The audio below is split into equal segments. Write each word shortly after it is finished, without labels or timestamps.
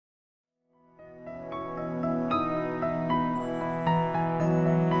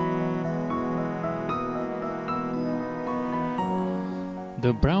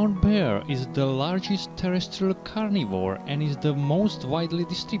The brown bear is the largest terrestrial carnivore and is the most widely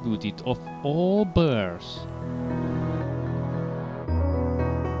distributed of all bears.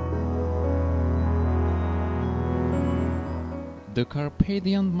 The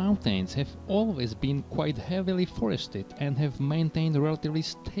Carpathian mountains have always been quite heavily forested and have maintained relatively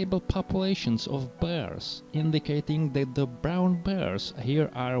stable populations of bears, indicating that the brown bears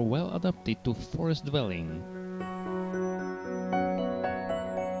here are well adapted to forest dwelling.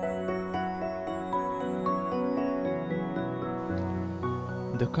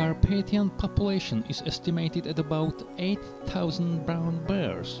 The Carpathian population is estimated at about 8,000 brown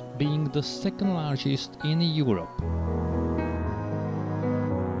bears, being the second largest in Europe.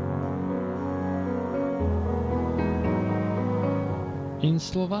 In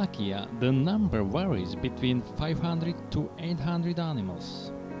Slovakia, the number varies between 500 to 800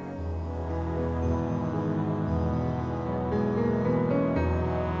 animals.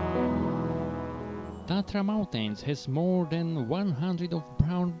 Tatra mountains has more than 100 of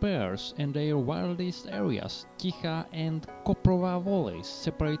brown bears, and their wildest areas, Tichá and Koprová valleys,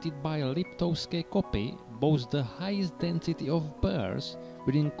 separated by Liptovské kopy, boast the highest density of bears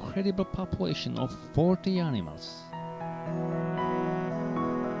with an incredible population of 40 animals.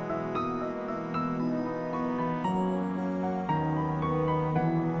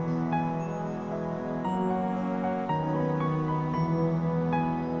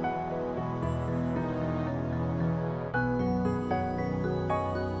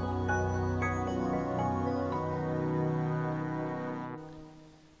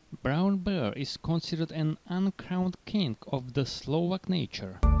 Brown bear is considered an uncrowned king of the Slovak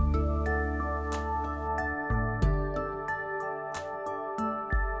nature.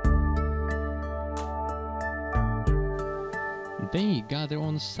 They gather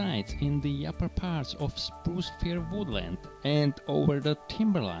on sites in the upper parts of spruce-fir woodland and over the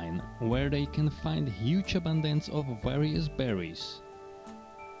timberline, where they can find huge abundance of various berries.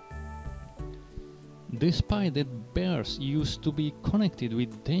 Despite that bears used to be connected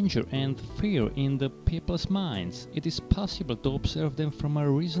with danger and fear in the people's minds, it is possible to observe them from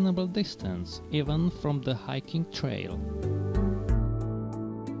a reasonable distance, even from the hiking trail.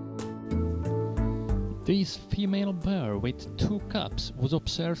 This female bear with 2 cubs was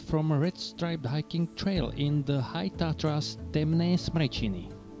observed from a red-striped hiking trail in the High Tatras Temné Smrečiny.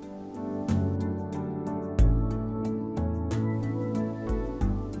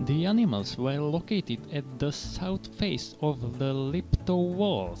 The animals were located at the south face of the Liptov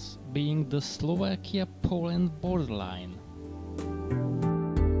walls, being the Slovakia-Poland borderline.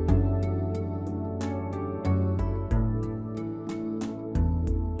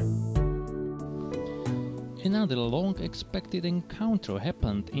 Another long-expected encounter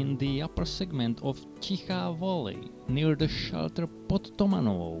happened in the upper segment of Tichá Valley, near the shelter Pod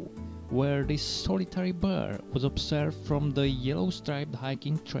Tomanovou, where this solitary bear was observed from the yellow-striped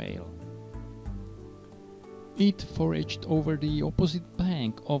hiking trail. It foraged over the opposite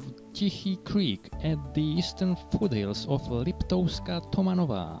bank of Tichý Creek at the eastern foothills of Liptovská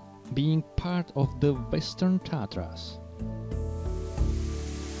Tomanová, being part of the Western Tatras.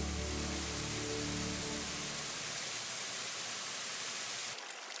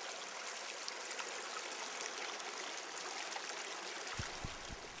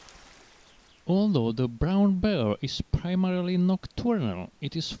 Although the brown bear is primarily nocturnal,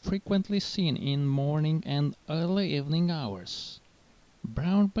 it is frequently seen in morning and early evening hours.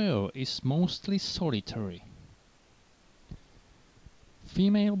 Brown bear is mostly solitary.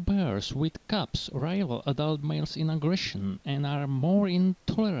 Female bears with cubs rival adult males in aggression and are more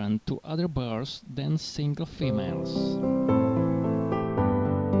intolerant to other bears than single females.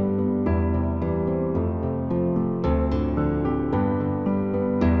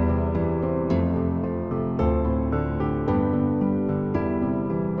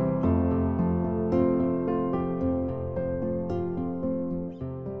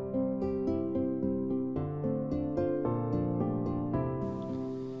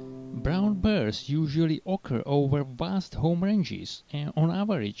 Brown bears usually occur over vast home ranges, and on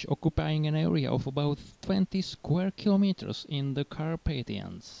average occupying an area of about 20 square kilometers in the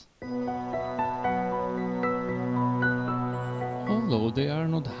Carpathians. Although they are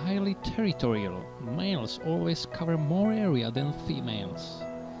not highly territorial, males always cover more area than females.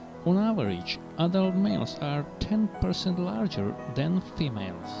 On average, adult males are 10% larger than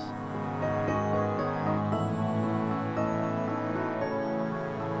females.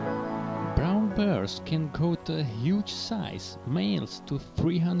 Bears can grow to a huge size, males to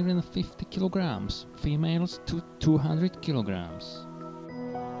 350 kilograms, females to 200 kilograms.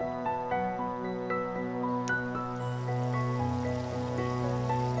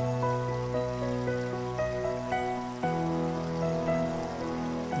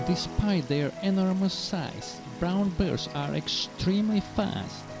 Despite their enormous size, brown bears are extremely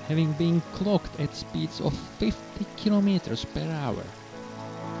fast, having been clocked at speeds of 50 km per hour.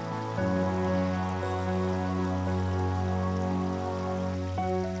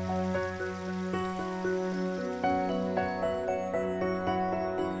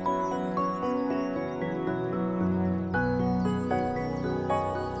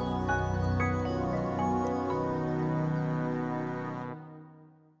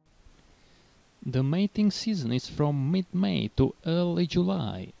 The mating season is from mid-May to early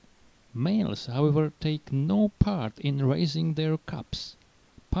July. Males, however, take no part in raising their cubs.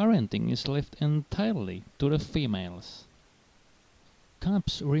 Parenting is left entirely to the females.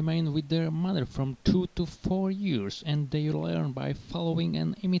 Cubs remain with their mother from 2 to 4 years, and they learn by following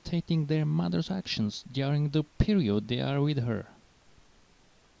and imitating their mother's actions during the period they are with her.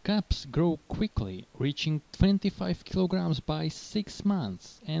 Cubs grow quickly, reaching 25 kilograms by 6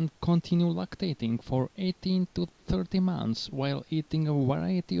 months, and continue lactating for 18 to 30 months while eating a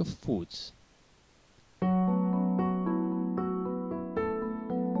variety of foods.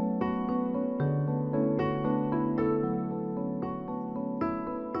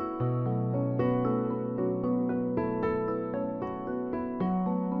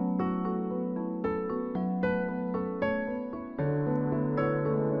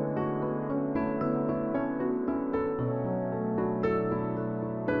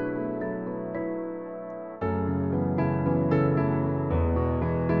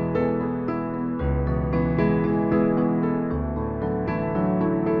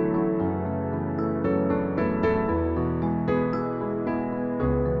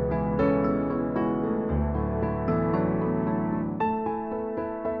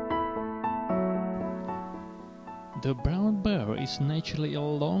 The brown bear is naturally a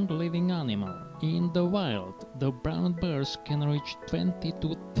long-living animal. In the wild, the brown bears can reach 20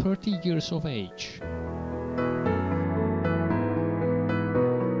 to 30 years of age.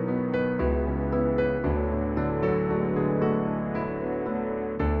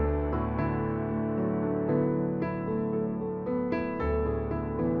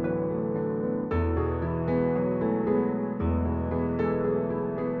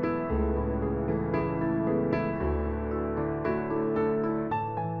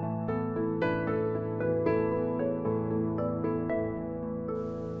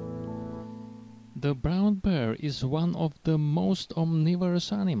 The brown bear is one of the most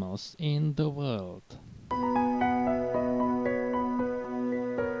omnivorous animals in the world.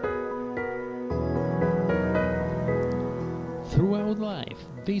 Throughout life,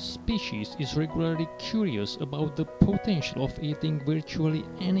 this species is regularly curious about the potential of eating virtually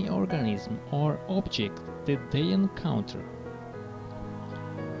any organism or object that they encounter.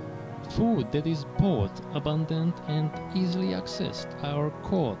 Food that is both abundant and easily accessed are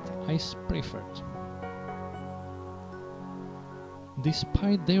caught as preferred.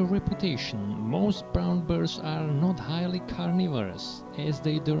 Despite their reputation, most brown bears are not highly carnivorous, as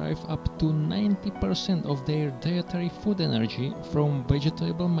they derive up to 90% of their dietary food energy from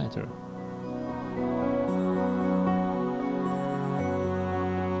vegetable matter.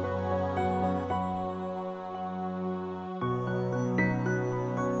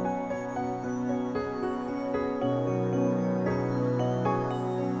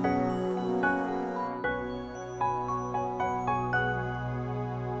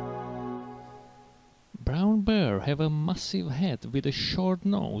 Brown bear have a massive head with a short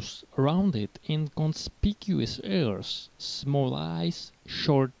nose, rounded, inconspicuous ears, small eyes,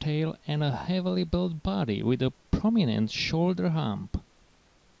 short tail, and a heavily built body with a prominent shoulder hump.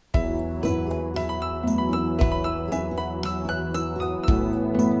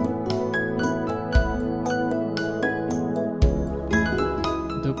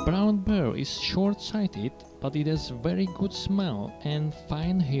 The brown bear is short-sighted, but it has very good smell and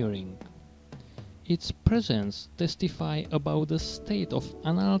fine hearing. Its presence testifies about the state of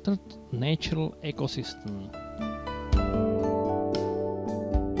unaltered natural ecosystem.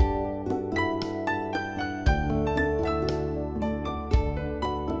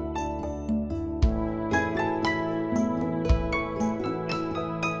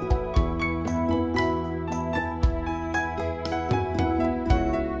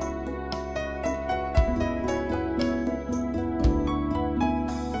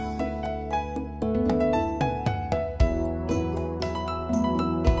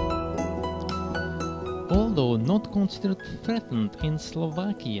 Although not considered threatened in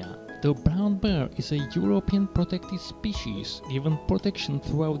Slovakia, the brown bear is a European protected species given protection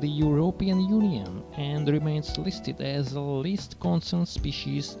throughout the European Union and remains listed as a least concern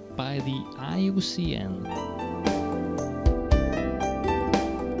species by the IUCN.